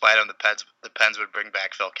just to spite him, the Pens would bring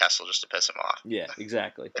back Phil Kessel just to piss him off. Yeah,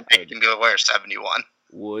 exactly. And make him go wear 71.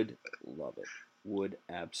 Would love it. Would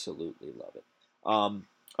absolutely love it.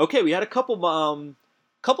 Okay, we had a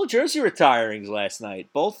couple jersey retirings last night.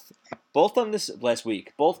 Both on this last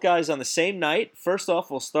week. Both guys on the same night. First off,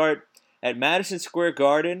 we'll start at Madison Square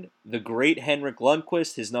Garden. The great Henrik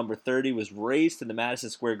Lundqvist, his number 30, was raised to the Madison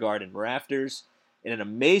Square Garden rafters in an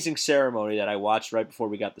amazing ceremony that I watched right before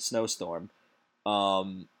we got the snowstorm.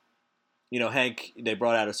 Hank, they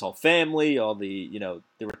brought out his whole family, all the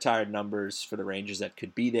retired numbers for the Rangers that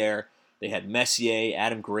could be there. They had Messier,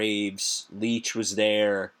 Adam Graves, Leach was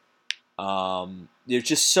there. They're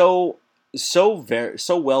just so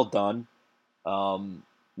well done.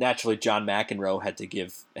 Naturally, John McEnroe had to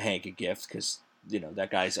give Hank a gift because that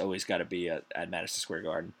guy's always got to be at Madison Square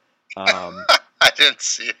Garden. I didn't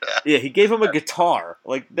see that. Yeah, he gave him a guitar.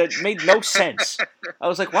 Like, that made no sense. I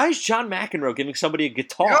was like, why is John McEnroe giving somebody a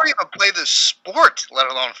guitar? You don't even play this sport, let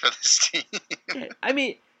alone for this team. Yeah, I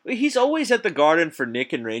mean, he's always at the Garden for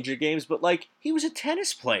Knick and Ranger games, but, he was a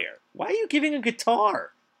tennis player. Why are you giving a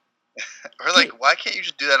guitar? Or like, why can't you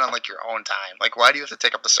just do that on like your own time? Like, why do you have to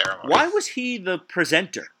take up the ceremony? Why was he the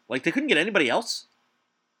presenter? Like, they couldn't get anybody else.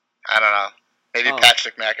 I don't know. Maybe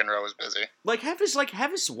Patrick McEnroe was busy.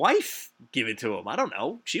 Have his wife give it to him. I don't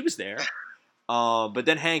know. She was there. But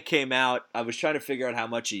then Hank came out. I was trying to figure out how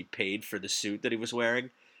much he paid for the suit that he was wearing.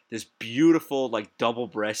 This beautiful, like,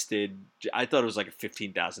 double-breasted. I thought it was like a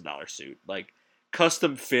 $15,000 suit. Like,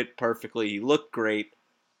 custom fit perfectly. He looked great.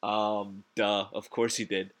 Of course he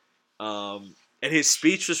did. And his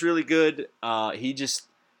speech was really good.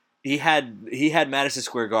 He had Madison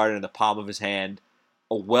Square Garden in the palm of his hand.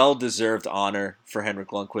 A well-deserved honor for Henrik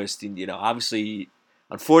Lundqvist. And, obviously,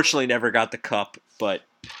 unfortunately, never got the cup, but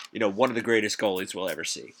one of the greatest goalies we'll ever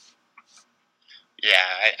see. Yeah,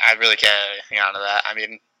 I really can't add anything onto that. I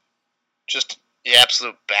mean, just the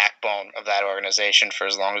absolute backbone of that organization for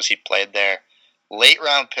as long as he played there. Late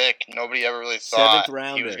round pick, nobody ever really thought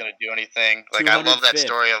he was going to do anything. Like, I love that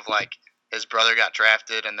story of, like, his brother got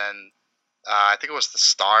drafted, and then I think it was the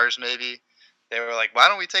Stars, maybe. They were like, why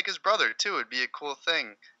don't we take his brother, too? It'd be a cool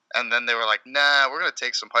thing. And then they were like, nah, we're going to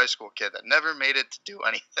take some high school kid that never made it to do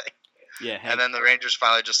anything. Yeah. And then the Rangers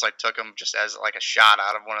finally just, like, took him just as, like, a shot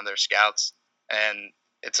out of one of their scouts. And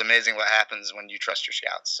it's amazing what happens when you trust your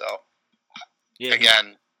scouts. So,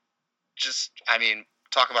 again,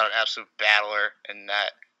 talk about an absolute battler in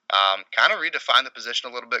that. Kind of redefined the position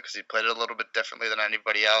a little bit because he played it a little bit differently than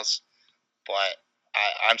anybody else. But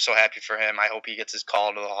I'm so happy for him. I hope he gets his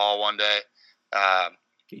call to the Hall one day.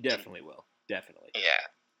 He definitely will. Definitely. Yeah.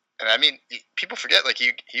 And I mean, people forget, like,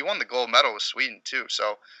 he won the gold medal with Sweden, too.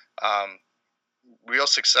 So, real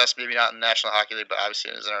success, maybe not in the National Hockey League, but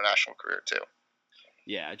obviously in his international career, too.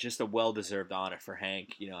 Yeah, just a well-deserved honor for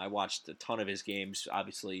Hank. I watched a ton of his games,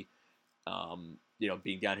 obviously,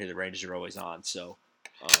 being down here, the Rangers are always on. So,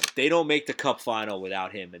 they don't make the Cup final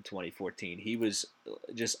without him in 2014. He was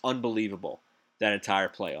just unbelievable that entire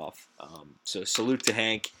playoff. So, salute to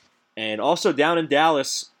Hank. And also down in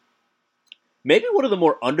Dallas, maybe one of the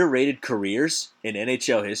more underrated careers in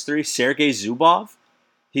NHL history, Sergei Zubov.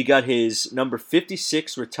 He got his number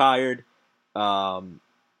 56 retired down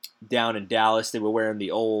in Dallas. They were wearing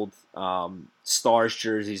the old Stars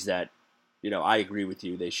jerseys that, I agree with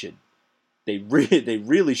you. They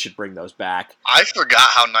really should bring those back. I forgot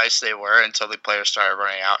how nice they were until the players started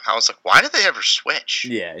running out. I was like, why did they ever switch?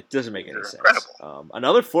 Yeah, it doesn't make any sense. Incredible.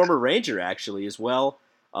 Another former Ranger, actually, as well.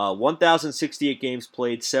 1,068 games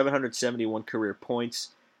played, 771 career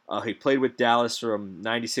points. He played with Dallas from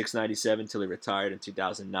 96-97 until he retired in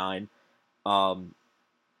 2009.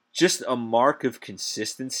 Just a mark of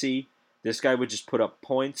consistency. This guy would just put up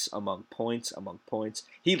points among points among points.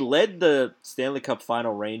 He led the Stanley Cup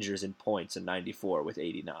Final Rangers in points in 94 with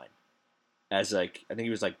 89. I think he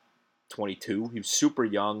was like 22. He was super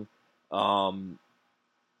young.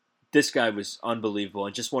 This guy was unbelievable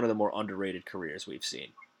and just one of the more underrated careers we've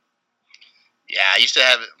seen.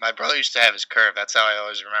 Yeah, my brother used to have his curve. That's how I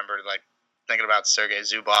always remembered, like, thinking about Sergei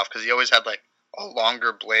Zubov, because he always had, like, a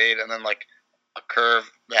longer blade and then, like, a curve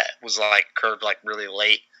that was, like, curved, like, really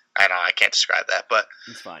late. I don't know, I can't describe that, but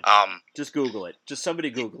it's fine. Just Google it. Just somebody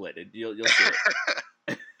Google it. You'll see it.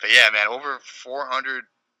 But yeah, man, over 400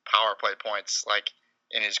 power play points, like,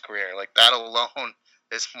 in his career. Like, that alone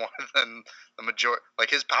is more than the majority. Like,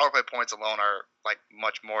 his power play points alone are, like,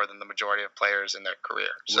 much more than the majority of players in their career.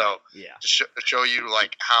 So, right. Yeah. To show you,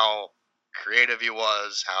 like, how creative he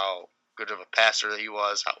was, how good of a passer he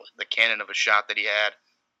was, how the cannon of a shot that he had.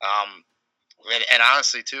 And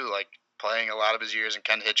honestly, too, like, playing a lot of his years in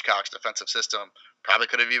Ken Hitchcock's defensive system, probably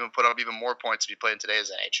could have even put up even more points if he played in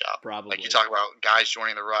today's NHL. Probably. Like, you talk about guys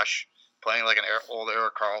joining the rush, playing like an old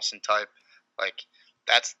Erik Karlsson type. Like,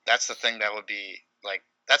 that's the thing that would be, like,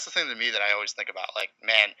 that's the thing to me that I always think about. Like,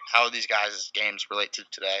 man, how do these guys' games relate to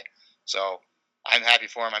today? So I'm happy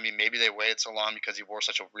for him. I mean, maybe they waited so long because he wore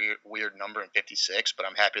such a weird number in 56, but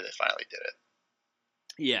I'm happy they finally did it.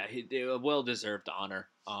 Yeah, a well-deserved honor.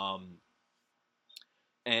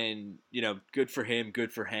 And, good for him,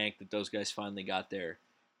 good for Hank that those guys finally got their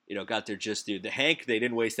just due. The Hank, they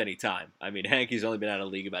didn't waste any time. I mean, Hank, he's only been out of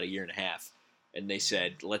the league about a year and a half. And they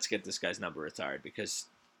said, let's get this guy's number retired because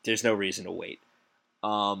there's no reason to wait.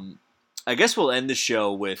 I guess we'll end the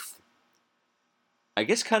show with,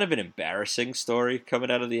 kind of an embarrassing story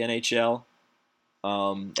coming out of the NHL.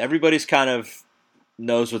 Everybody's kind of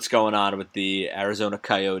knows what's going on with the Arizona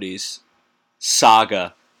Coyotes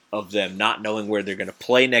saga of them not knowing where they're going to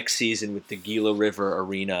play next season with the Gila River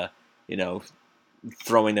Arena,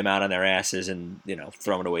 throwing them out on their asses and,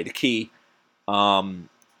 throwing away the key. So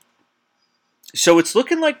it's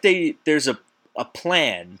looking like there's a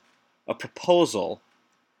plan, a proposal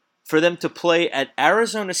for them to play at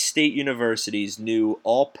Arizona State University's new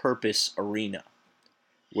all-purpose arena,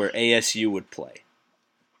 where ASU would play.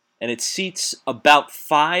 And it seats about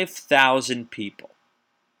 5,000 people.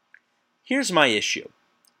 Here's my issue.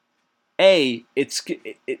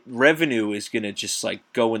 Revenue is going to just like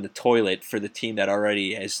go in the toilet for the team that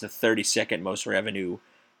already has the 32nd most revenue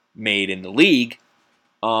made in the league.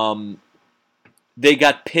 They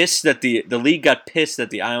got pissed that the league got pissed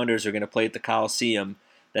that the Islanders are going to play at the Coliseum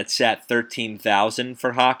that sat 13,000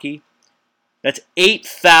 for hockey. That's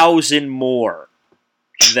 8,000 more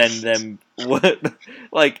than them.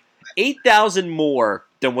 Like 8,000 more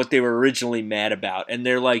than what they were originally mad about, and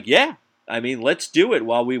they're like, yeah. I mean, let's do it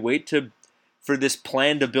while we wait for this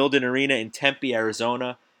plan to build an arena in Tempe,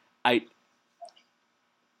 Arizona. I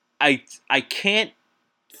can't,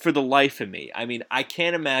 for the life of me, I mean, I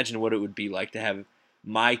can't imagine what it would be like to have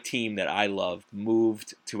my team that I loved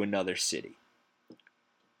moved to another city.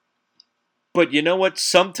 But you know what?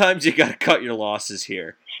 Sometimes you got to cut your losses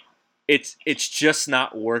here. It's just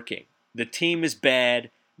not working. The team is bad.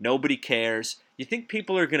 Nobody cares. You think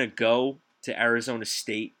people are going to go to Arizona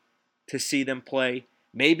State to see them play?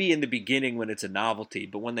 Maybe in the beginning when it's a novelty,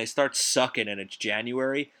 but when they start sucking and it's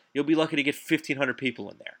January, you'll be lucky to get 1,500 people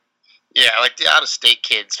in there. Yeah, like the out-of-state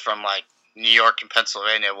kids from like New York and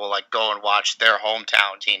Pennsylvania will like go and watch their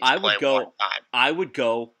hometown teams play one time. I would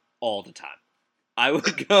go all the time. I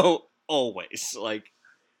would go always. Like,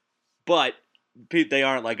 but they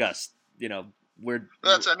aren't like us. You know,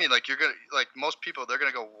 that's what I mean. Like you're gonna most people, they're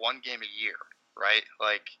gonna go one game a year, right?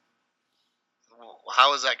 Like,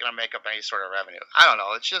 how is that going to make up any sort of revenue? I don't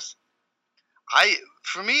know. It's just,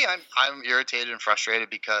 for me, I'm irritated and frustrated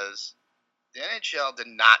because the NHL did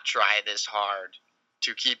not try this hard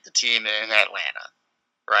to keep the team in Atlanta,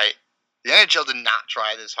 right? The NHL did not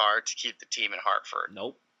try this hard to keep the team in Hartford.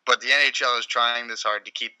 Nope. But the NHL is trying this hard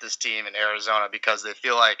to keep this team in Arizona because they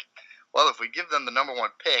feel like, well, if we give them the number one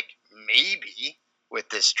pick, maybe with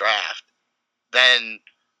this draft, then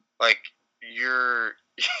like you're.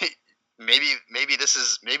 Maybe this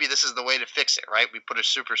is the way to fix it, right? We put a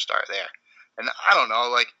superstar there, and I don't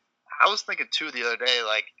know. Like I was thinking too the other day,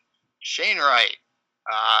 like Shane Wright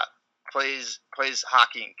plays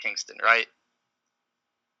hockey in Kingston, right?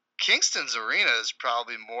 Kingston's arena is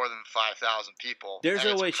probably more than 5,000 people. There's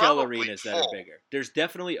OHL arenas that are bigger. There's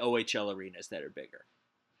definitely OHL arenas that are bigger.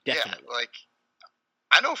 Definitely. Yeah, like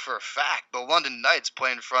I know for a fact the London Knights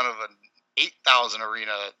play in front of an 8,000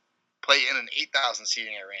 arena, play in an 8,000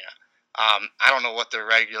 seating arena. I don't know what their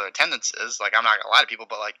regular attendance is. Like, I'm not gonna lie to people,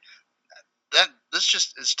 but like that,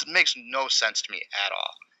 it makes no sense to me at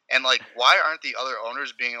all. And like, why aren't the other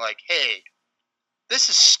owners being like, "Hey, this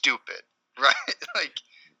is stupid," right? Like,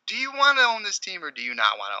 do you want to own this team or do you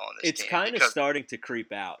not want to own this team? It's kind of starting to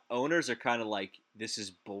creep out. Owners are kind of like, "This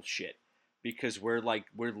is bullshit," because we're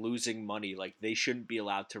losing money. Like, they shouldn't be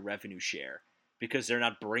allowed to revenue share because they're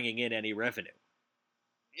not bringing in any revenue.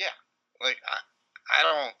 Yeah, like I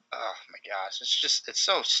don't. Oh my gosh, it's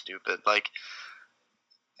so stupid. Like,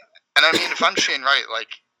 and I mean, if I'm Shane Wright, like,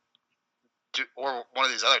 or one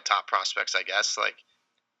of these other top prospects, I guess, like,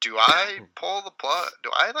 do I pull the plug? Do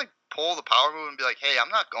I like pull the power move and be like, hey, I'm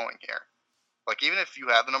not going here? Like, even if you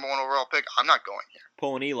have the number one overall pick, I'm not going here.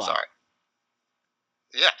 Pull an Eli. Sorry.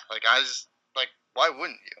 Yeah, like I just like, why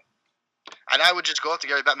wouldn't you? And I would just go up to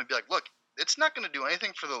Gary Bettman and be like, look, it's not going to do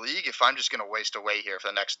anything for the league if I'm just going to waste away here for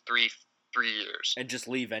the next three years and just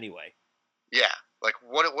leave anyway. Yeah, like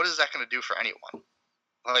what is that going to do for anyone?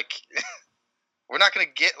 Like, we're not going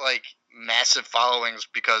to get like massive followings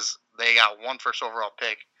because they got one first overall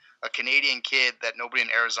pick, a Canadian kid that nobody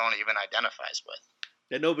in Arizona even identifies with.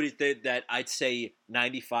 That I'd say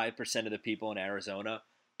 95% of the people in Arizona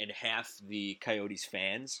and half the Coyotes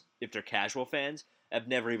fans, if they're casual fans, have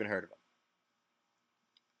never even heard of them.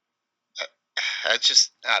 It's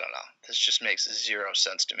just, I don't know. This just makes zero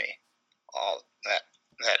sense to me. All that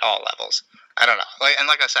at all levels. I don't know. Like, and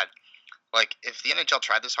like I said, like if the NHL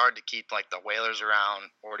tried this hard to keep like the Whalers around,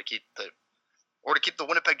 or to keep the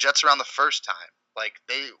Winnipeg Jets around the first time, like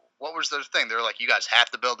what was their thing? They were like, you guys have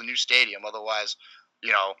to build a new stadium, otherwise,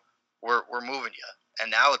 you know, we're moving you. And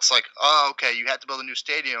now it's like, oh, okay, you have to build a new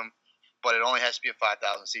stadium, but it only has to be a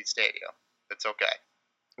 5,000 seat stadium. It's okay.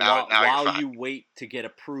 While you wait to get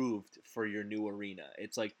approved for your new arena,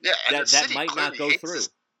 it's like that might not go through.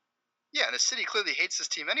 Yeah, and the city clearly hates this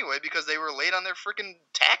team anyway because they were late on their freaking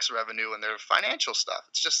tax revenue and their financial stuff.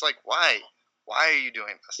 It's just like, why? Why are you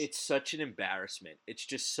doing this? It's such an embarrassment. It's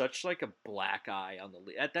just such like a black eye on the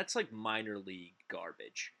league. That's like minor league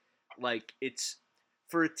garbage. Like, it's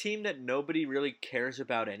for a team that nobody really cares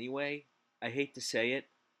about anyway. I hate to say it.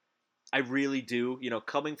 I really do. You know,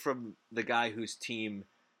 coming from the guy whose team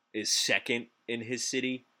is second in his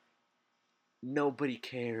city, nobody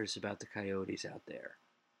cares about the Coyotes out there.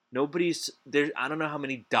 Nobody's there. I don't know how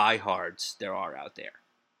many diehards there are out there.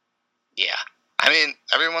 Yeah. I mean,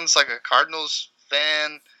 everyone's like a Cardinals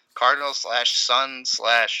fan, Cardinals /Sun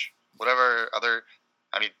 / whatever other.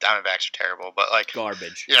 I mean, Diamondbacks are terrible, but like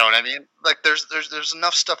Garbage. You know what I mean? Like there's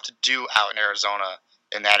enough stuff to do out in Arizona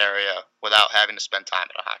in that area without having to spend time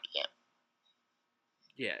at a hockey game.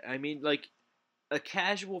 Yeah, I mean, like a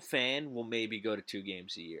casual fan will maybe go to 2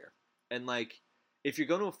 games a year, and like if you're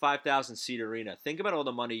going to a 5,000 seat arena, think about all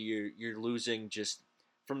the money you're losing just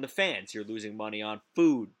from the fans. You're losing money on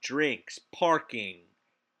food, drinks, parking,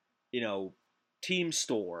 you know, team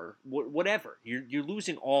store, whatever. You're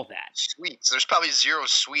losing all that. Suites. There's probably 0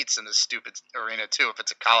 suites in this stupid arena too. If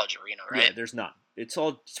it's a college arena, right? Yeah, there's none. It's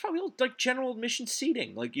probably all like general admission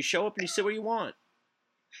seating. Like you show up and you sit where you want.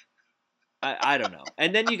 I don't know.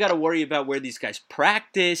 And then you got to worry about where these guys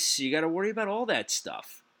practice. You got to worry about all that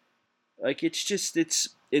stuff. Like it's just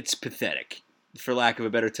it's pathetic, for lack of a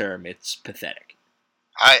better term. It's pathetic.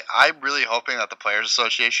 I'm really hoping that the Players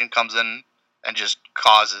Association comes in and just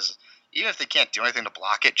causes, even if they can't do anything to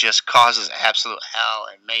block it, just causes absolute hell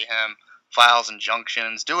and mayhem, files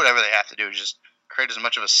injunctions, do whatever they have to do, just create as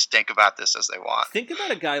much of a stink about this as they want. Think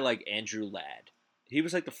about a guy like Andrew Ladd. He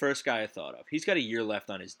was like the first guy I thought of. He's got a year left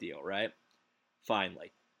on his deal, right?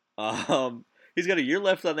 Finally. He's got a year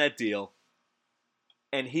left on that deal.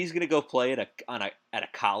 And he's gonna go play at a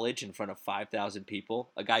college in front of 5,000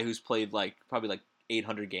 people. A guy who's played probably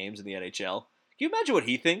 800 games in the NHL. Can you imagine what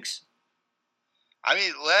he thinks? I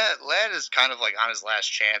mean, Ladd is kind of like on his last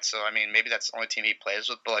chance. So I mean, maybe that's the only team he plays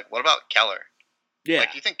with. But like, what about Keller? Yeah.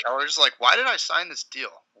 Like, you think Keller's like, why did I sign this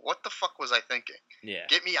deal? What the fuck was I thinking? Yeah.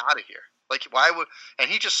 Get me out of here. Like, why would? And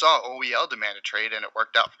he just saw OEL demand a trade, and it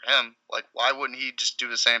worked out for him. Like, why wouldn't he just do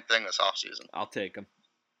the same thing this offseason? I'll take him.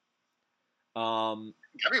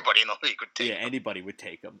 Everybody in the league would take him. Yeah, anybody would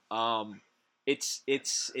take him.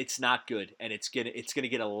 It's not good, and it's gonna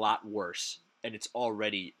get a lot worse, and it's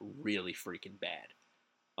already really freaking bad.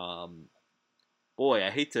 Boy, I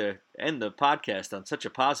hate to end the podcast on such a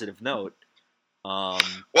positive note. Well,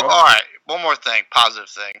 all right. One more thing, positive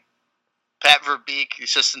thing. Pat Verbeek, the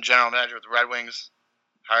assistant general manager of the Red Wings,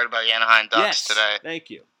 hired by the Anaheim Ducks today. Thank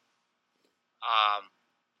you.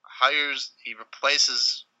 He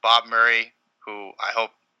replaces Bob Murray, who I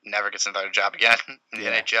hope never gets another job again in the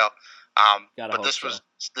NHL. But this was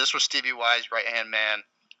Stevie Y's right-hand man.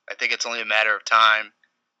 I think it's only a matter of time.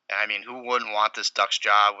 And I mean, who wouldn't want this Ducks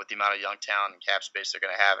job with the amount of young talent and cap space they're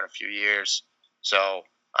going to have in a few years? So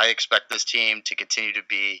I expect this team to continue to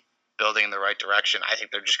be building in the right direction. I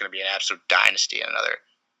think they're just going to be an absolute dynasty, another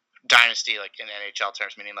dynasty, like in NHL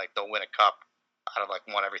terms, meaning like they'll win a cup out of like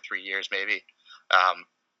one every 3 years, maybe.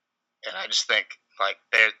 And I just think like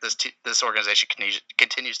this organization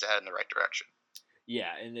continues to head in the right direction.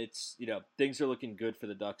 Yeah, and it's things are looking good for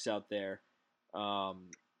the Ducks out there.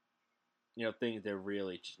 Things they're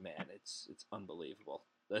really just it's unbelievable.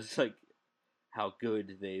 That's like how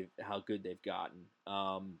good they've gotten.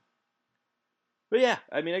 But yeah,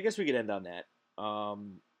 I mean, I guess we could end on that.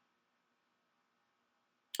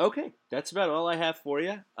 Okay, that's about all I have for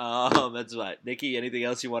you. That's what, Nikki. Anything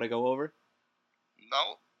else you want to go over?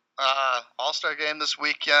 No. All-Star game this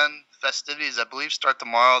weekend. Festivities, I believe, start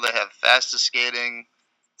tomorrow. They have fastest skating,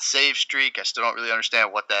 save streak. I still don't really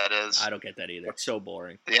understand what that is. I don't get that either. It's so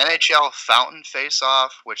boring. The NHL Fountain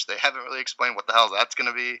Face-Off, which they haven't really explained what the hell that's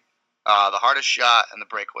going to be. The hardest shot and the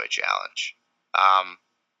breakaway challenge.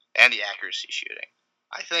 And the accuracy shooting.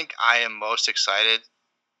 I think I am most excited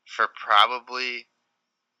for probably.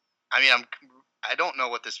 I mean, I don't know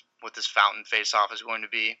what this Fountain Face-Off is going to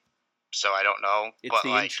be. So I don't know. It's but the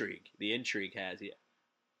like, intrigue. The intrigue has you.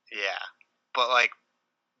 Yeah, but like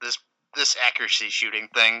this accuracy shooting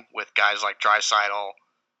thing with guys like Draisaitl,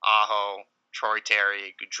 Aho, Troy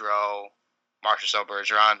Terry, Gaudreau, Marchessault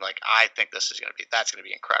Bergeron, like I think that's gonna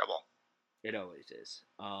be incredible. It always is.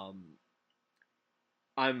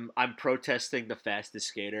 I'm protesting the fastest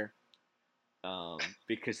skater.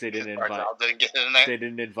 Because they didn't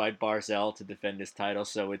invite Barzal to defend his title,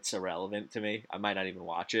 so it's irrelevant to me. I might not even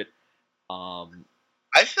watch it.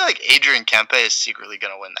 I feel like Adrian Kempe is secretly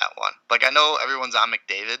going to win that one. Like, I know everyone's on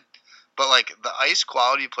McDavid, but, like, the ice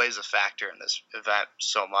quality plays a factor in this event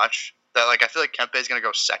so much that, like, I feel like Kempe is going to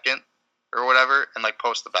go second or whatever and, like,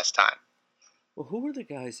 post the best time. Well, who were the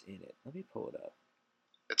guys in it? Let me pull it up.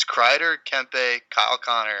 It's Kreider, Kempe, Kyle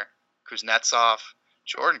Connor, Kuznetsov,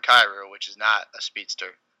 Jordan Kyrou, which is not a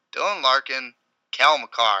speedster, Dylan Larkin, Cal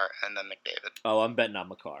McCarr and then McDavid. Oh, I'm betting on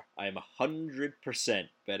McCarr. I am 100%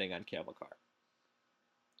 betting on Cal McCarr.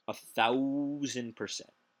 1,000%.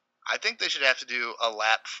 I think they should have to do a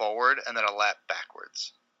lap forward and then a lap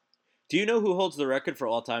backwards. Do you know who holds the record for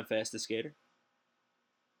all-time fastest skater?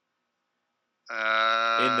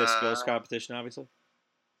 In this skills competition, obviously.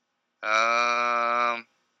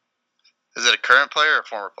 Is it a current player or a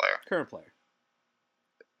former player? Current player.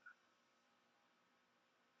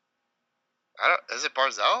 Is it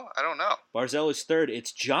Barzal? I don't know. Barzal is third.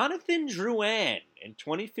 It's Jonathan Drouin in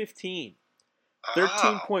 2015.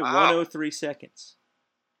 13.103 seconds.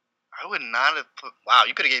 I would not have put... Wow,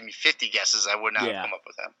 you could have gave me 50 guesses. I would not have come up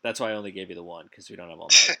with him. That's why I only gave you the one, because we don't have all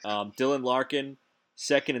night. Dylan Larkin,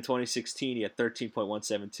 second in 2016. He had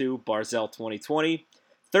 13.172. Barzal 2020,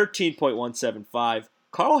 13.175.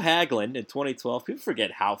 Carl Hagelin in 2012. People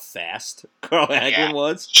forget how fast Carl Hagelin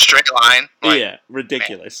was. Straight line.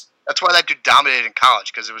 Ridiculous. Man. That's why that dude dominated in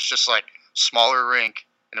college, because it was just like smaller rink,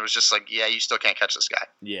 and it was just like, yeah, you still can't catch this guy.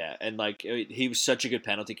 Yeah, and like he was such a good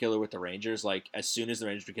penalty killer with the Rangers. Like as soon as the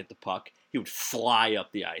Rangers would get the puck, he would fly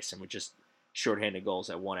up the ice and would just shorthanded goals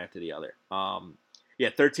at one after the other.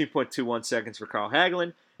 13.21 seconds for Carl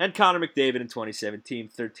Hagelin, and Connor McDavid in 2017,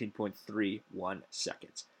 13.31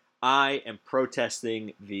 seconds. I am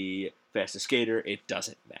protesting the fastest skater. It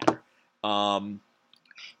doesn't matter.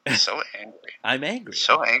 So angry. I'm angry.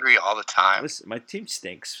 So angry all the time. Listen, my team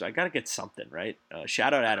stinks. So I got to get something, right?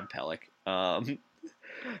 Shout out Adam Pelech. All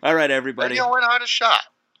right, everybody. Maybe he'll win hardest shot.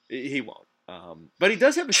 He won't. But he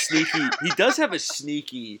does have a sneaky. He does have a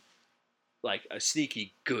sneaky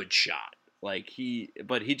good shot. But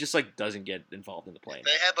he just like doesn't get involved in the play. If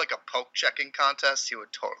they had like a poke checking contest, he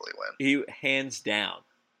would totally win. He hands down,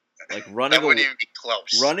 like running. That wouldn't even be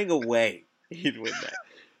close. Running away, he'd win that.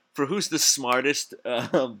 For who's the smartest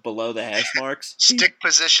below the hash marks? Stick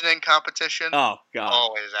positioning competition. Oh God!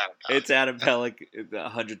 Always Adam Pelech. It's Adam Pelech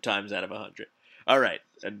 100 times out of 100. All right,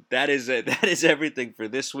 and that is it. That is everything for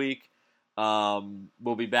this week.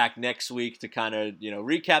 We'll be back next week to kind of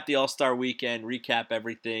recap the All-Star weekend, recap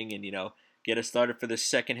everything, and get us started for the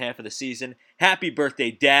second half of the season. Happy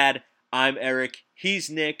birthday, Dad! I'm Eric. He's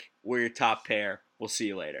Nick. We're your top pair. We'll see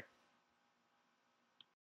you later.